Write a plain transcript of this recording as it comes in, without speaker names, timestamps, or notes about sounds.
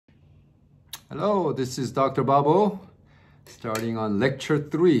Hello, this is Dr. Babu, starting on Lecture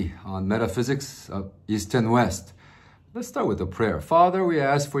 3 on Metaphysics of East and West. Let's start with a prayer. Father, we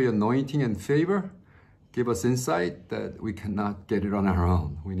ask for your anointing and favor. Give us insight that we cannot get it on our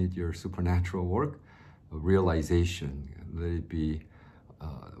own. We need your supernatural work of realization. Let it be,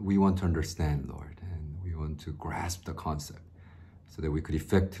 we want to understand, Lord, and we want to grasp the concept so that we could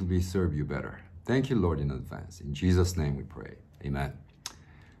effectively serve you better. Thank you, Lord, in advance. In Jesus' name we pray. Amen.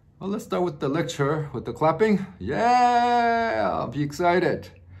 Well, let's start with the lecture, with the clapping. Yeah, be excited.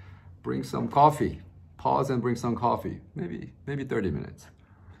 Bring some coffee. Pause and bring some coffee. Maybe 30 minutes.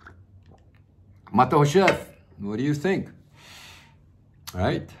 Mataho Chef, what do you think? All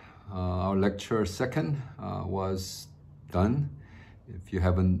right, our lecture second was done. If you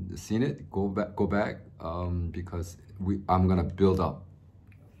haven't seen it, go back because I'm gonna build up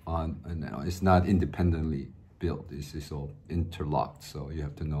on, and it's not independently built. This is all interlocked, so you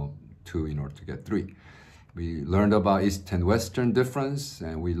have to know 2 in order to get 3. We learned about East and Western difference,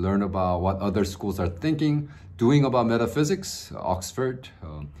 and we learned about what other schools are thinking, doing about metaphysics. Oxford,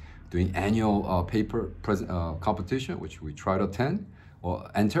 doing annual paper competition, which we try to attend or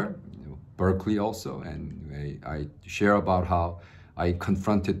enter. Berkeley also, and I share about how I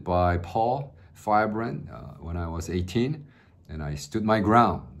confronted by Paul Firebrand when I was 18, and I stood my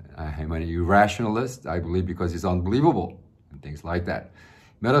ground. I'm an irrationalist, I believe, because it's unbelievable, and things like that.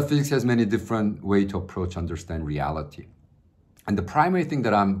 Metaphysics has many different ways to approach, understand reality. And the primary thing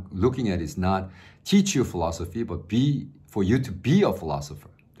that I'm looking at is not teach you philosophy, but for you to be a philosopher.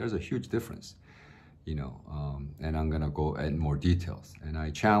 There's a huge difference, you know, and I'm gonna go in more details. And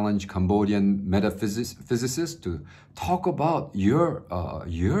I challenge Cambodian metaphysicists to talk about your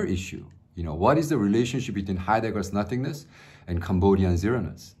issue. You know, what is the relationship between Heidegger's nothingness and Cambodian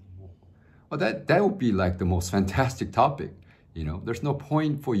zeroness? Well, that would be like the most fantastic topic. You know, there's no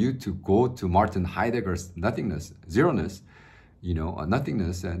point for you to go to Martin Heidegger's nothingness, zeroness, you know,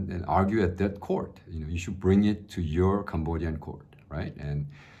 nothingness, and argue at that court. You know, you should bring it to your Cambodian court, right? And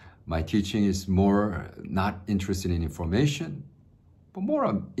my teaching is more not interested in information, but more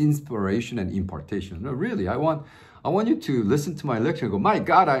on inspiration and impartation. No, really, I want you to listen to my lecture and go, my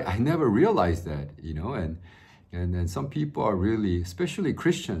God, I never realized that, you know, and some people are really, especially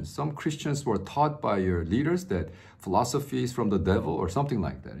Christians, some Christians were taught by your leaders that philosophy is from the devil or something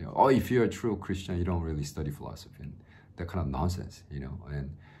like that. You know, oh, if you're a true Christian, you don't really study philosophy, and that kind of nonsense, you know. And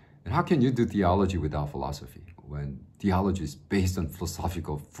how can you do theology without philosophy when theology is based on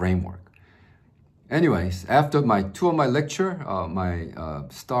philosophical framework? Anyways, after 2 of my lecture, my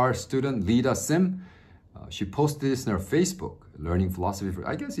star student, Lida Sim, she posted this on her Facebook, learning philosophy.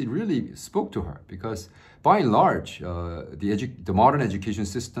 I guess it really spoke to her because by and large, the modern education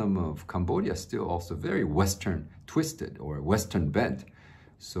system of Cambodia is still also very Western twisted or Western bent.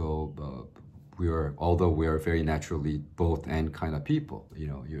 So although we are very naturally both and kind of people, you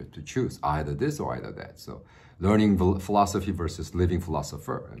know, you have to choose either this or either that. So learning philosophy versus living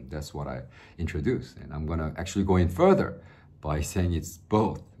philosopher, and that's what I introduced. And I'm gonna actually go in further by saying it's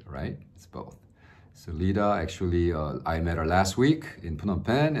both, right? It's both. So Lida, actually, I met her last week in Phnom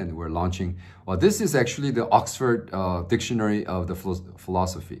Penh, and we're launching, well, this is actually the Oxford Dictionary of the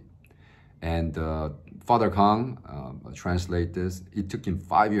Philosophy. And Father Kang translate this. It took him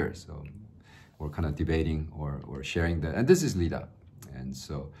 5 years. So we're kind of debating or sharing that. And this is Lida. And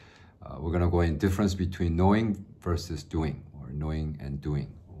so we're gonna go in difference between knowing versus doing, or knowing and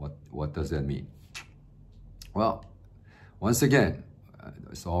doing. What does that mean? Well, once again,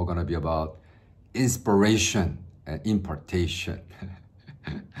 it's all gonna be about inspiration and impartation.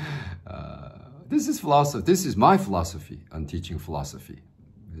 This is philosophy. This is my philosophy on teaching philosophy.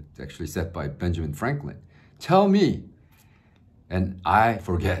 It's actually said by Benjamin Franklin. Tell me, and I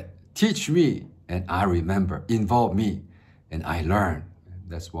forget. Teach me, and I remember. Involve me, and I learn.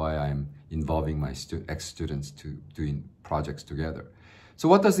 That's why I'm involving my ex-students to doing projects together. So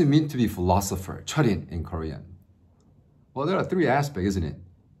what does it mean to be philosopher? Chorin in Korean. Well, there are 3 aspects, isn't it?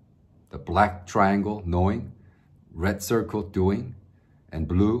 The black triangle, knowing, red circle, doing, and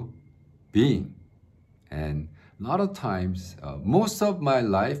blue, being. And a lot of times, most of my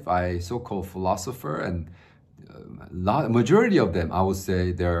life, I so-called philosopher, and majority of them, I would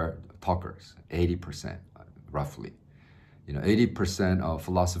say they're talkers, 80%, roughly. You know, 80% of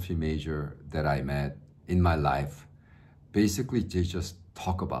philosophy major that I met in my life, basically they just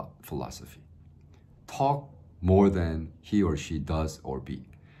talk about philosophy. Talk more than he or she does or be.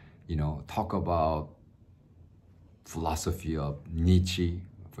 You know, talk about philosophy of Nietzsche,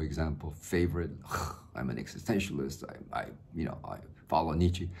 for example, favorite. I'm an existentialist. I follow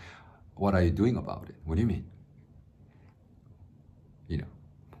Nietzsche. What are you doing about it? What do you mean? You know,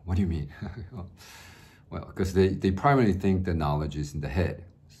 What do you mean? Well, because they primarily think that knowledge is in the head.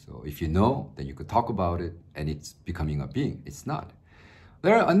 So if you know, then you could talk about it and it's becoming a being. It's not.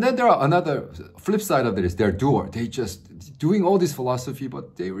 And then there are another flip side of it is they're doer. They just doing all this philosophy,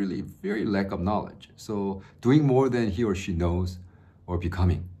 but they really very lack of knowledge. So doing more than he or she knows or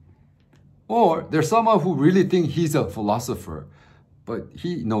becoming. Or there's someone who really think he's a philosopher, but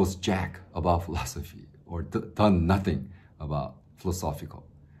he knows jack about philosophy or done nothing about philosophical.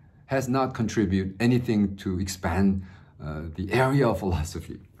 Has not contributed anything to expand the area of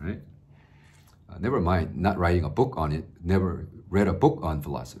philosophy, right? Never mind not writing a book on it, never read a book on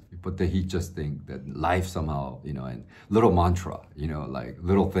philosophy, but then he just think that life somehow, and little mantra, like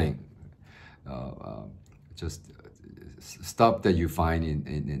little thing, just stuff that you find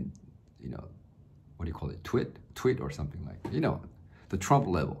in what do you call it, tweet or something like, the Trump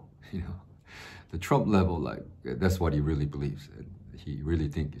level, the Trump level, like that's what he really believes. He really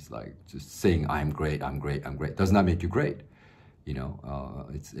thinks it's like just saying, I'm great, does not make you great.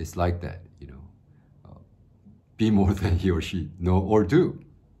 It's like that, be more than he or she know or do,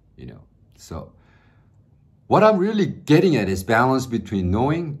 So what I'm really getting at is balance between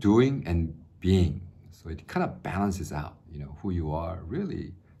knowing, doing, and being. So it kind of balances out, who you are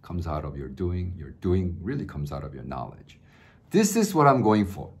really comes out of your doing really comes out of your knowledge. This is what I'm going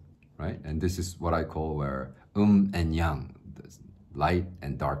for, right? And this is what I call where and yang, light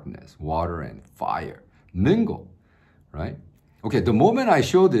and darkness, water and fire, mingle, right? Okay, the moment I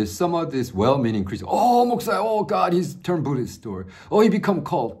show this, some of these well-meaning Christians, oh, Moksa, oh God, he's turned Buddhist, or oh, he become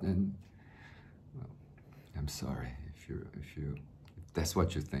cult, and well, I'm sorry if that's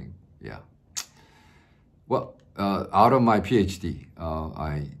what you think, yeah. Well, out of my PhD,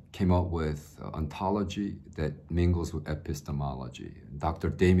 I came up with ontology that mingles with epistemology. Dr.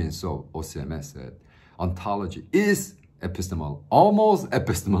 Damien So, OCMS, said ontology is almost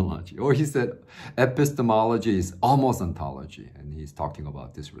epistemology, or he said epistemology is almost ontology, and he's talking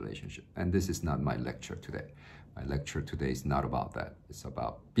about this relationship. And this is not my lecture today. My lecture today is not about that. It's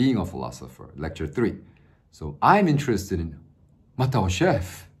about being a philosopher, lecture 3. So I'm interested in Matao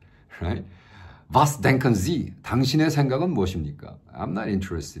Chef, right? Was denken Sie? 당신의 생각은 무엇입니까? I'm not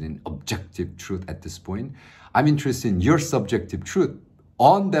interested in objective truth at this point. I'm interested in your subjective truth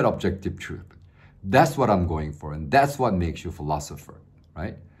on that objective truth. That's what I'm going for, and that's what makes you a philosopher,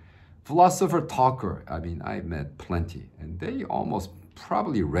 right? Philosopher talker, I mean, I met plenty, and they almost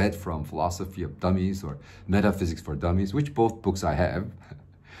probably read from Philosophy of Dummies or Metaphysics for Dummies, which both books I have.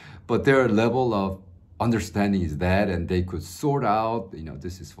 But their level of understanding is that, and they could sort out,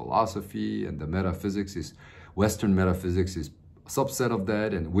 this is philosophy, and the metaphysics is, Western metaphysics is subset of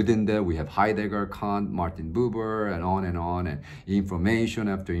that, and within that we have Heidegger, Kant, Martin Buber, and on, and information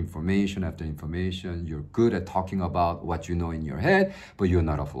after information after information. You're good at talking about what you know in your head, but you're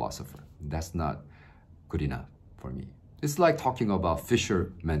not a philosopher. That's not good enough for me. It's like talking about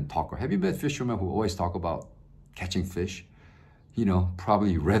fishermen talker. Have you met fishermen who always talk about catching fish?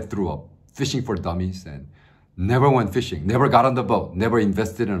 Probably read through a Fishing for Dummies and never went fishing, never got on the boat, never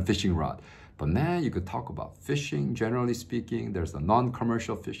invested in a fishing rod. But man, you could talk about fishing, generally speaking. There's a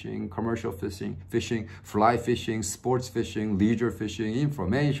non-commercial fishing, commercial fishing, fly fishing, sports fishing, leisure fishing,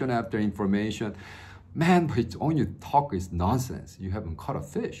 information after information. Man, but all you talk is nonsense. You haven't caught a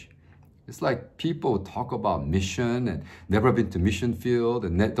fish. It's like people talk about mission and never been to mission field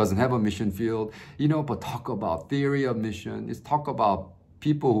and doesn't have a mission field, but talk about theory of mission. It's talk about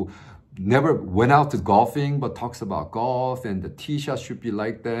people who never went out to golfing, but talks about golf and the tee shot should be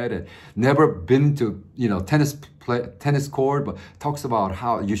like that, and never been to tennis court, but talks about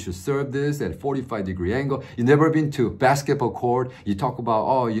how you should serve this at 45-degree angle. You never been to basketball court, you talk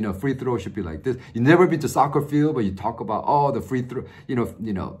about free throw should be like this. You never been to soccer field, but you talk about the free throw,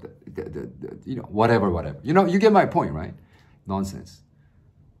 whatever. You get my point, right? Nonsense.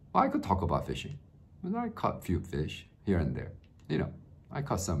 Well, I could talk about fishing, and I caught a few fish here and there, I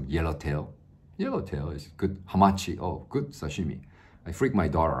caught some yellowtail. Yellowtail is good hamachi. Oh, good sashimi. I freaked my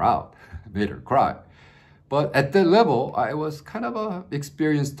daughter out, made her cry. But at that level, I was kind of an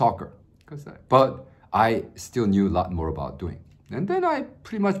experienced talker. But I still knew a lot more about doing. And then I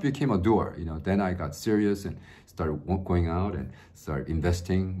pretty much became a doer. Then I got serious and started going out and started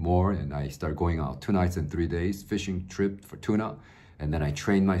investing more. And I started going out 2 nights and 3 days, fishing trip for tuna. And then I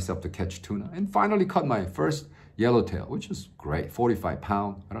trained myself to catch tuna. And finally caught my first yellowtail, which is great, 45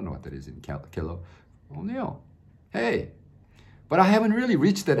 pounds. I don't know what that is in kilo. Oh, hey. But I haven't really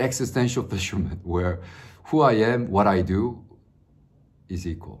reached that existential fisherman where who I am, what I do is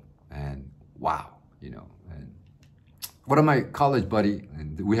equal. And wow, And one of my college buddy,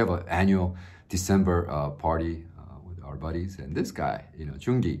 and we have an annual December party with our buddies. And this guy,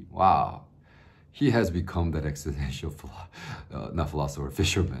 Jungi, wow, he has become that existential, not philosopher,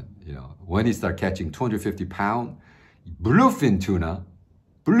 fisherman. When he started catching 250-pound bluefin tuna,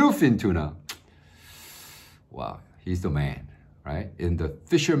 wow, he's the man, right? In the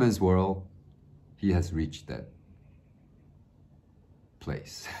fisherman's world, he has reached that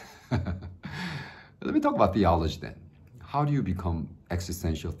place. Let me talk about theology then. How do you become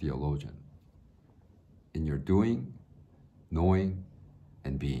existential theologian? In your doing, knowing,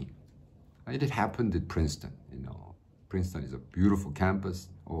 and being. It happened at Princeton. Princeton is a beautiful campus.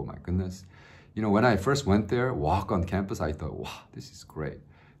 Oh my goodness. When I first went there, walk on campus, I thought, wow, this is great.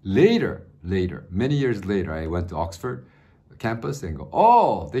 Later, many years later, I went to Oxford campus and go,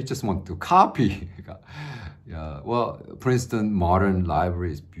 oh, they just want to copy. Yeah, well, Princeton Modern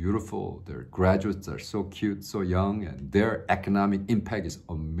Library is beautiful. Their graduates are so cute, so young, and their economic impact is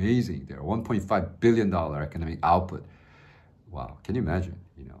amazing. They're $1.5 billion economic output. Wow, can you imagine?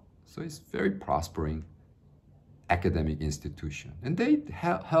 So it's very prospering academic institution. And they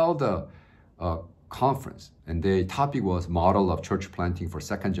held a conference, and the topic was Model of Church Planting for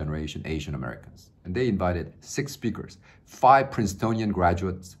Second Generation Asian Americans. And they invited 6 speakers, 5 Princetonian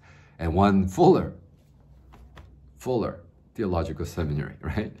graduates, and 1 Fuller Theological Seminary,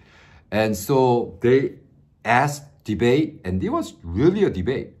 right? And so they asked debate, and it was really a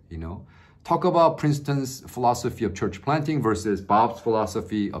debate, Talk about Princeton's philosophy of church planting versus Bob's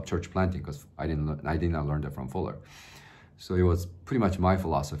philosophy of church planting, because I did not learn that from Fuller. So it was pretty much my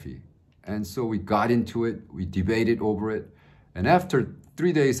philosophy. And so we got into it, we debated over it, and after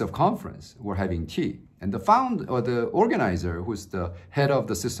 3 days of conference, we're having tea. And the organizer, who's the head of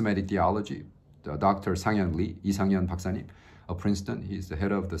the systematic theology, Dr. Sang-Hyun Lee, 이상현 박사님 of Princeton, he's the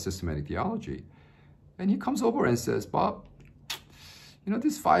head of the systematic theology. And he comes over and says, Bob,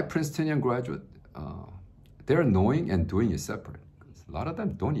 these 5 Princetonian graduates, their knowing and doing is separate. A lot of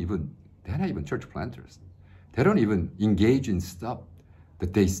them they're not even church planters. They don't even engage in stuff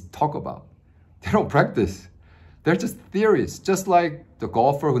that they talk about. They don't practice. They're just theorists, just like the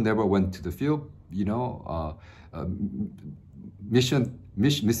golfer who never went to the field,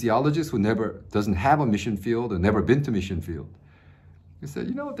 missiologist who doesn't have a mission field or never been to mission field. He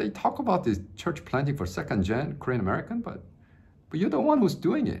said, they talk about this church planting for second gen Korean American, but you're the one who's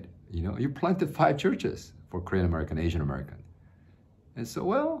doing it. You planted 5 churches for Korean American, Asian American. And so,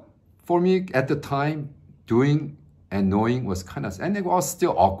 well, for me at the time, doing and knowing was and it was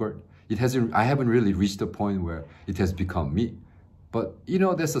still awkward. I haven't really reached the point where it has become me. But,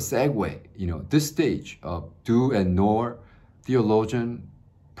 there's a segue, this stage of do and knower, theologian,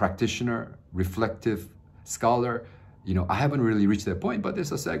 practitioner, reflective scholar, I haven't really reached that point, but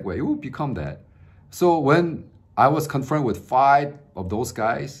there's a segue. It will become that. So when I was confronted with 5 of those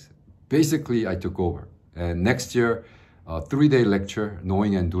guys, basically I took over. And next year, a 3-day lecture,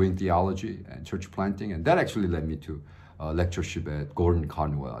 Knowing and Doing Theology and Church Planting, and that actually led me to lectureship at Gordon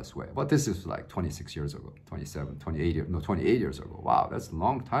Conwell as well. But this is like 26 years ago, 28 years ago. Wow, that's a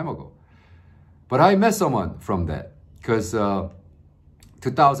long time ago. But I met someone from that, because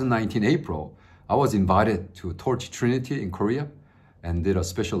 2019 April, I was invited to Torch Trinity in Korea and did a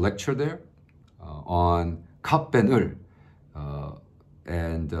special lecture there on Kap and Ul,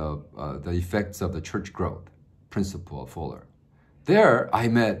 and the effects of the church growth principle of Fuller. There, I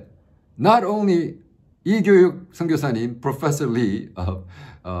met not only 이교육 선교사님, Professor Lee of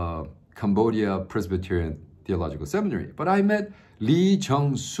Cambodia Presbyterian Theological Seminary, but I met Lee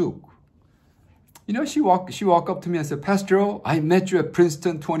Jung-suk. She walked up to me and said, Pastor O, I met you at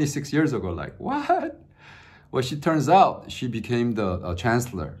Princeton 26 years ago. Like, what? Well, she turns out she became the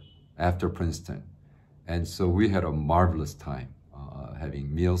chancellor after Princeton. And so we had a marvelous time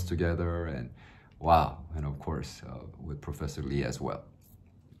having meals together, and wow, and of course with Professor Lee as well.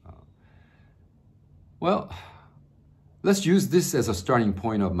 Well, let's use this as a starting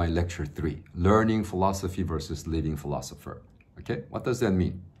point of my lecture 3, learning philosophy versus living philosopher. Okay, what does that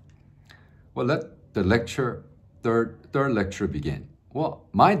mean? Well, let the third lecture begin. Well,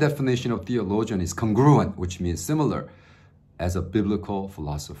 my definition of theologian is congruent, which means similar, as a biblical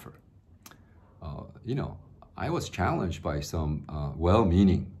philosopher. I was challenged by some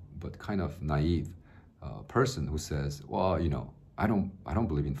well-meaning but kind of naive person who says, well, I don't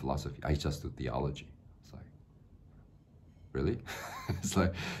believe in philosophy. I just do theology. It's like, really? It's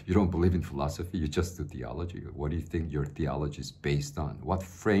like, you don't believe in philosophy, you just do theology? What do you think your theology is based on? What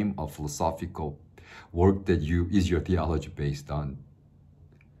frame of philosophical work is your theology based on?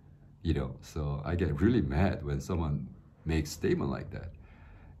 So I get really mad when someone makes a statement like that.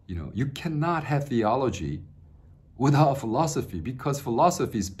 You cannot have theology without philosophy, because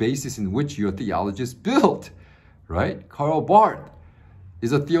philosophy is basis in which your theology is built, right? Karl Barth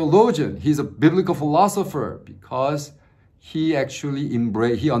is a theologian. He's a biblical philosopher because he actually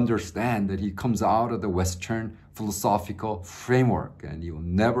he understands that he comes out of the Western philosophical framework and he will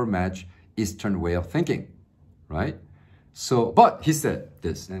never match Eastern way of thinking, right? So, but he said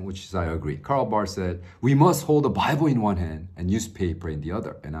this, and which I agree. Karl Barth said, we must hold the Bible in one hand and newspaper in the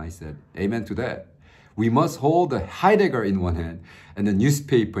other. And I said, amen to that. We must hold the Heidegger in one hand and the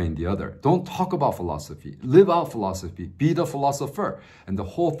newspaper in the other. Don't talk about philosophy. Live out philosophy. Be the philosopher. And the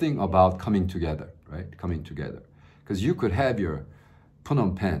whole thing about coming together, right? Coming together. Because you could have your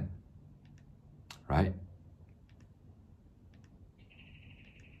Phnom Penh, right?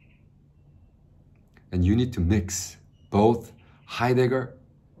 And you need to mix both Heidegger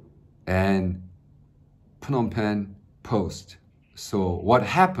and Phnom Penh Post. So what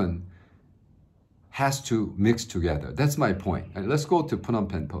happened has to mix together. That's my point. And let's go to Phnom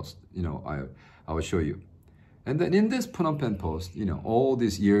Penh Post. You know, I will show you. And then in this Phnom Penh Post, you know, all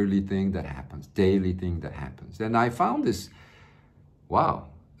this yearly thing that happens, daily thing that happens. And I found this, wow,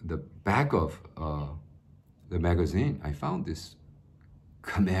 the back of the magazine, I found this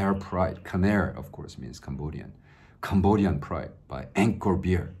Khmer Pride. Khmer, of course, means Cambodian. Cambodian Pride by Angkor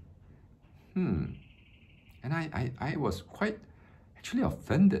Beer. And I was quite actually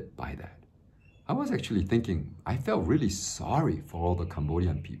offended by that. I was actually thinking, I felt really sorry for all the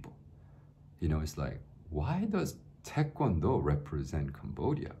Cambodian people. You know, it's like, why does Taekwondo represent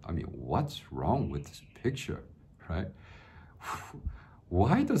Cambodia? I mean, what's wrong with this picture, right?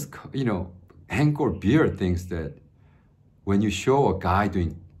 Why does, you know, Angkor Beer thinks that when you show a guy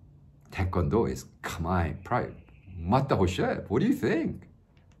doing Taekwondo is Khmer Pride? Mata Hoshep, what do you think,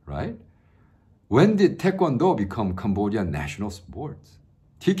 right? When did Taekwondo become Cambodian national sports?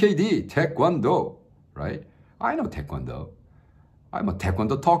 TKD, Taekwondo, right? I know Taekwondo. I'm a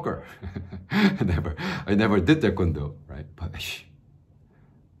Taekwondo talker. I never did Taekwondo, right? But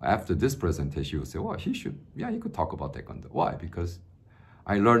after this presentation, you'll say, well, he could talk about Taekwondo. Why? Because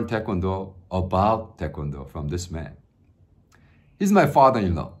I learned Taekwondo about Taekwondo from this man. He's my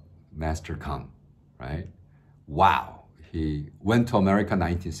father-in-law, Master Kang, right? Wow. He went to America in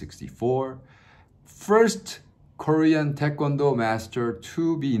 1964. First Korean Taekwondo master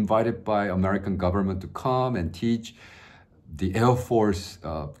to be invited by American government to come and teach the Air Force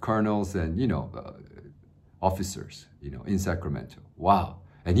colonels and, you know, officers, you know, in Sacramento. Wow.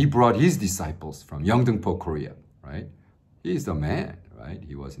 And he brought his disciples from Yeongdeungpo, Korea, right? He's the man, right?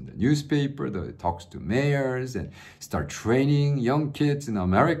 He was in the newspaper, talks to mayors and start training young kids in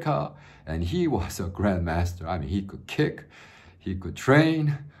America. And he was a grandmaster. I mean, he could kick, he could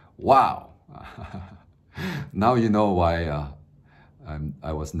train. Wow. Now you know why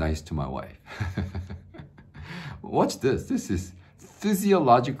I was nice to my wife. Watch this. This is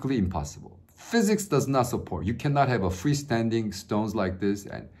physiologically impossible. Physics does not support. You cannot have a freestanding stones like this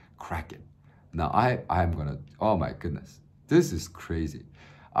and crack it. Now I'm gonna, oh my goodness, this is crazy.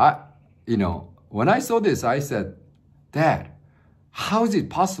 You know, when I saw this, I said, Dad, how is it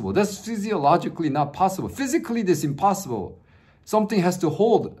possible? That's physiologically not possible. Physically, this is impossible. Something has to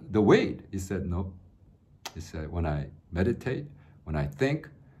hold the weight. He said, no. He said, when I meditate, when I think,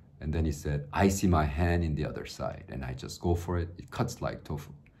 and then he said, I see my hand in the other side, and I just go for it. It cuts like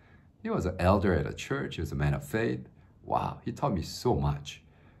tofu. He was an elder at a church. He was a man of faith. Wow, he taught me so much.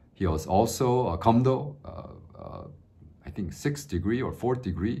 He was also a Komdo, I think 6th degree or 4th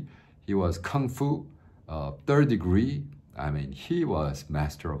degree. He was Kung Fu, 3rd degree. I mean, he was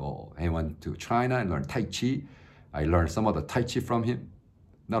master of all. He went to China and learned Tai Chi. I learned some of the Tai Chi from him.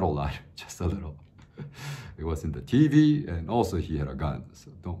 Not a lot, just a little. It was in the TV, and also he had a gun,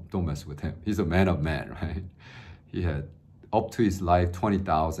 so don't mess with him. He's a man of man, right? He had, up to his life,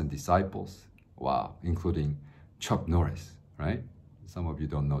 20,000 disciples. Wow, including Chuck Norris, right? Some of you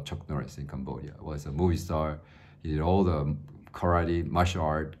don't know Chuck Norris in Cambodia. He was a movie star. He did all the karate, martial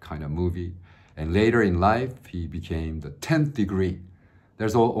art kind of movie. And later in life, he became the 10th degree.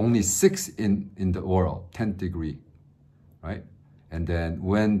 There's only 6 in the world, 10th degree, right? And then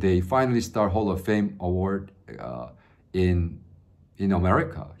when they finally start Hall of Fame award in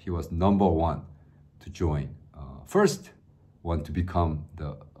America, he was #1 to join. First one to become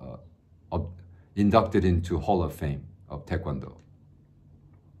the inducted into Hall of Fame of Taekwondo.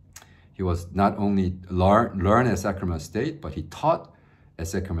 He was not only learned at Sacramento State, but he taught at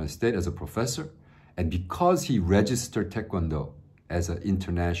Sacramento State as a professor. And because he registered Taekwondo as an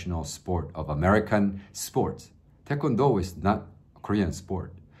international sport of American sports, Taekwondo is not Korean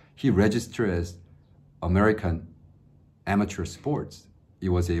sport. He registered as American amateur sports. He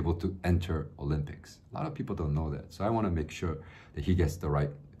was able to enter Olympics. A lot of people don't know that. So I want to make sure that he gets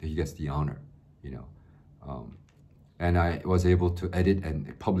the honor, you know. And I was able to edit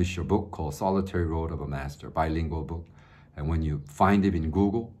and publish a book called Solitary Road of a Master, bilingual book. And when you find him in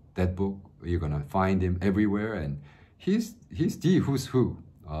Google, that book, you're gonna find him everywhere. And he's the who's who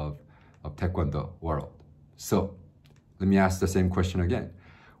of Taekwondo world. So let me ask the same question again.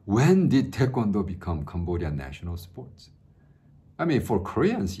 When did Taekwondo become Cambodian national sports? I mean, for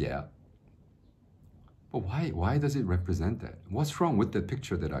Koreans, yeah. But why does it represent that? What's wrong with the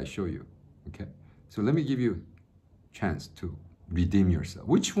picture that I show you? Okay, so let me give you a chance to redeem yourself.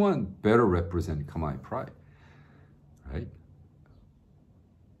 Which one better represent Khmer pride, right?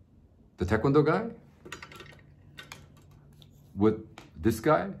 The Taekwondo guy? Would this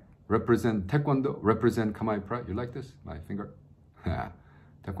guy represent Taekwondo, represent Khmer pride? You like this? My finger?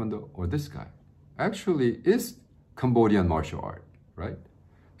 Taekwondo or this guy? Actually, is Cambodian martial art, right?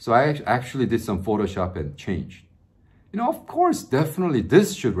 So I actually did some Photoshop and changed. You know, of course, definitely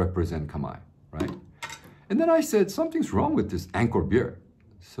this should represent Khmer, right? And then I said, something's wrong with this Anchor beer.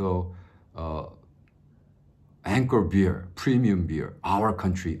 So Anchor beer, premium beer, our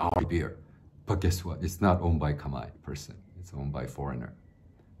country, our beer. But guess what? It's not owned by Khmer person. It's owned by foreigner.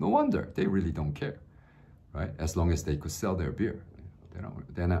 No wonder, they really don't care, right? As long as they could sell their beer.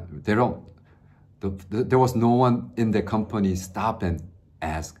 They don't. There was no one in the company stop and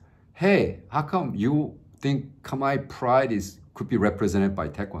ask, hey, how come you think Khmer pride could be represented by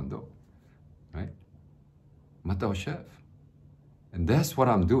Taekwondo, right? Matao chef. And that's what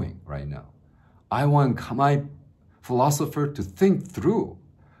I'm doing right now. I want Khmer philosopher to think through,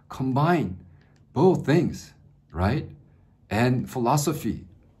 combine both things, right? And philosophy,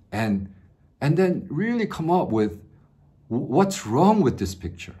 and then really come up with what's wrong with this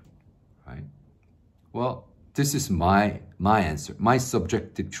picture, right? Well, this is my answer, my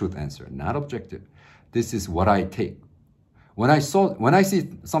subjective truth answer, not objective. This is what I take. When I see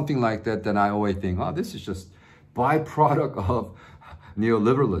something like that, then I always think, oh, this is just byproduct of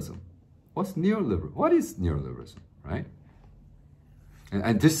neoliberalism. What's neoliberalism? What is neoliberalism, right?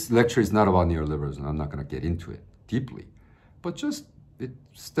 And this lecture is not about neoliberalism. I'm not going to get into it deeply, but just it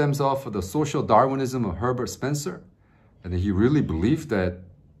stems off of the social Darwinism of Herbert Spencer, and he really believed that,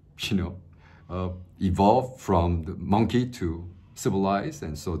 evolved from the monkey to civilized,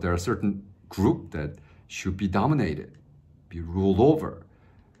 and so there are certain group that should be dominated, be ruled over,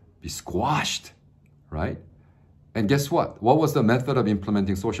 be squashed, right? And guess what? What was the method of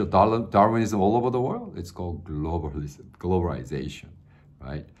implementing social Darwinism all over the world? It's called globalization,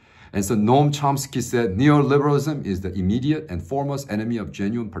 right? And so Noam Chomsky said, neoliberalism is the immediate and foremost enemy of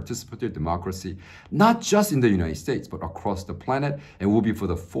genuine participatory democracy, not just in the United States, but across the planet, and will be for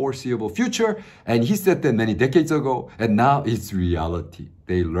the foreseeable future. And he said that many decades ago, and now it's reality.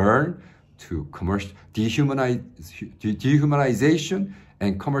 They learn to dehumanization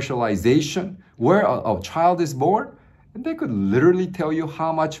and commercialization, where a child is born, and they could literally tell you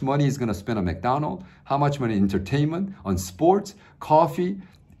how much money is going to spend on McDonald's, how much money on entertainment, on sports, coffee.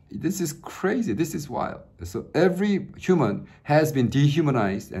 This is crazy. This is wild. So every human has been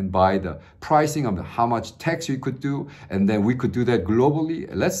dehumanized, and by the pricing of how much tax we could do, and then we could do that globally.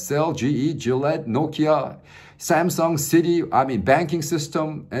 Let's sell GE, Gillette, Nokia, Samsung, Citi, banking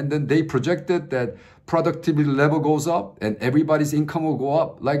system, and then they projected that productivity level goes up and everybody's income will go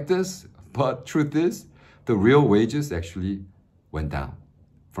up like this. But truth is, the real wages actually went down.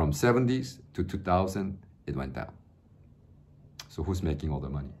 From 70s to 2000, it went down. So who's making all the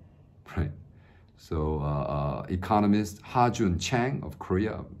money, right? So economist Ha-Jun Chang of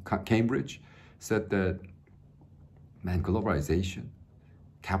Korea, Cambridge, said that, man, globalization,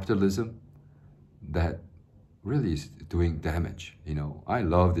 capitalism, that really is doing damage. I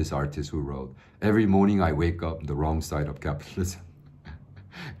love this artist who wrote, every morning I wake up the wrong side of capitalism.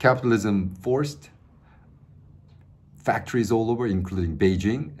 Capitalism forced factories all over, including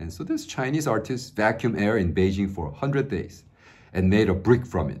Beijing. And so this Chinese artist vacuumed air in Beijing for 100 days and made a brick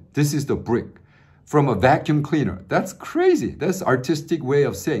from it. This is the brick from a vacuum cleaner. That's crazy. That's artistic way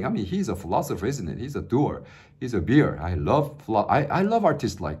of saying. He's a philosopher, isn't it? He's a doer. He's a beer. I love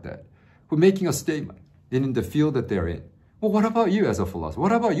artists like that who are making a statement in the field that they're in. Well, what about you as a philosopher?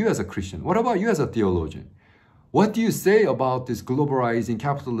 What about you as a Christian? What about you as a theologian? What do you say about this globalizing,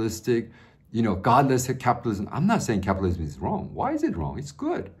 capitalistic, godless capitalism? I'm not saying capitalism is wrong. Why is it wrong? It's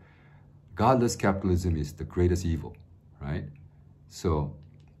good. Godless capitalism is the greatest evil, right? So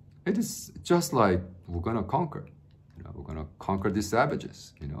it is just like we're going to conquer. We're going to conquer these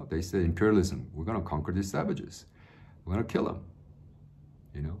savages. They say imperialism. We're going to conquer these savages. We're going to kill them.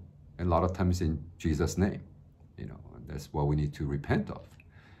 And a lot of times in Jesus' name. And that's what we need to repent of.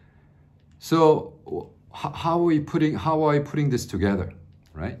 So how are we putting this together,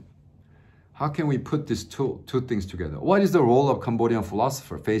 right? How can we put these two things together? What is the role of Cambodian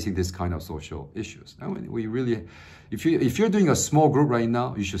philosopher facing this kind of social issues? I mean, we really, if you're doing a small group right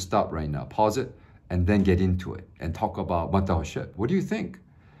now, you should stop right now, pause it, and then get into it and talk about Metaphysics. What do you think?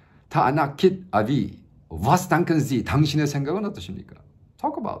 다 아나킷 아비, was denken Sie? 당신의 생각은 어떠십니까?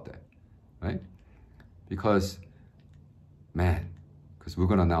 Talk about that, right? Because we're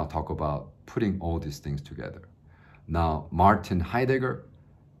gonna now talk about putting all these things together. Now, Martin Heidegger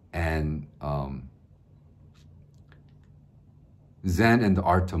and Zen and the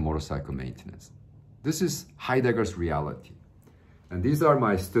Art of Motorcycle Maintenance. This is Heidegger's reality. And these are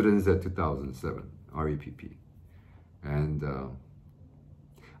my students at 2007, REPP. And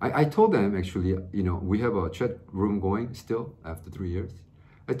I told them, actually, you know, we have a chat room going still after 3 years.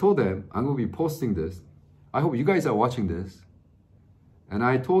 I told them, I'm going to be posting this. I hope you guys are watching this. And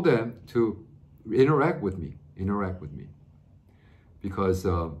I told them to interact with me. Because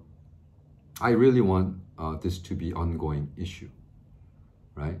I really want this to be ongoing issue,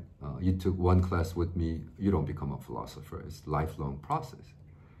 right? You took one class with me, you don't become a philosopher. It's a lifelong process.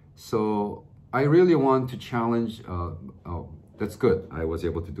 So I really want to challenge, that's good, I was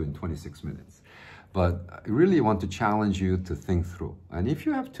able to do it in 26 minutes. But I really want to challenge you to think through. And if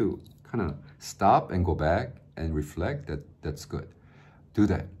you have to kind of stop and go back and reflect, that's good. Do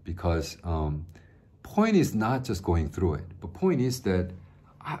that, because point is not just going through it, but point is that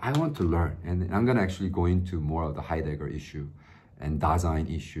I want to learn, and I'm going to actually go into more of the Heidegger issue and Dasein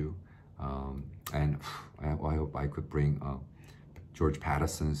issue, and I hope I could bring George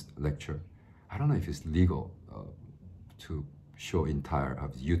Patterson's lecture. I don't know if it's legal to show entire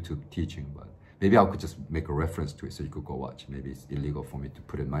of YouTube teaching, but maybe I could just make a reference to it so you could go watch. Maybe it's illegal for me to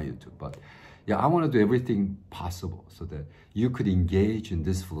put it in my YouTube, but yeah, I want to do everything possible so that you could engage in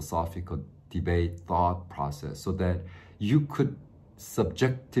this philosophical debate, thought process, so that you could,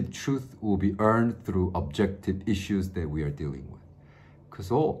 subjective truth will be earned through objective issues that we are dealing with.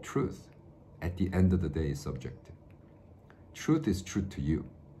 Because all truth, at the end of the day, is subjective. Truth is true to you.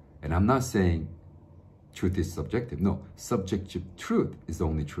 And I'm not saying truth is subjective. No, subjective truth is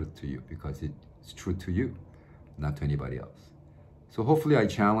only truth to you because it's true to you, not to anybody else. So hopefully I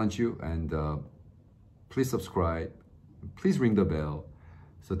challenge you, and please subscribe, please ring the bell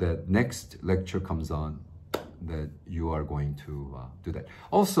so that next lecture comes on that you are going to do that.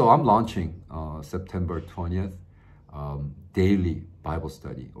 Also, I'm launching September 20th, daily Bible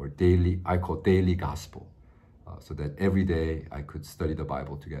study, or daily, I call daily gospel, so that every day I could study the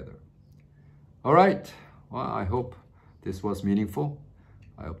Bible together. All right, well, I hope this was meaningful.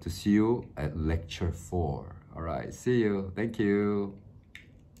 I hope to see you at lecture 4. All right, see you. Thank you.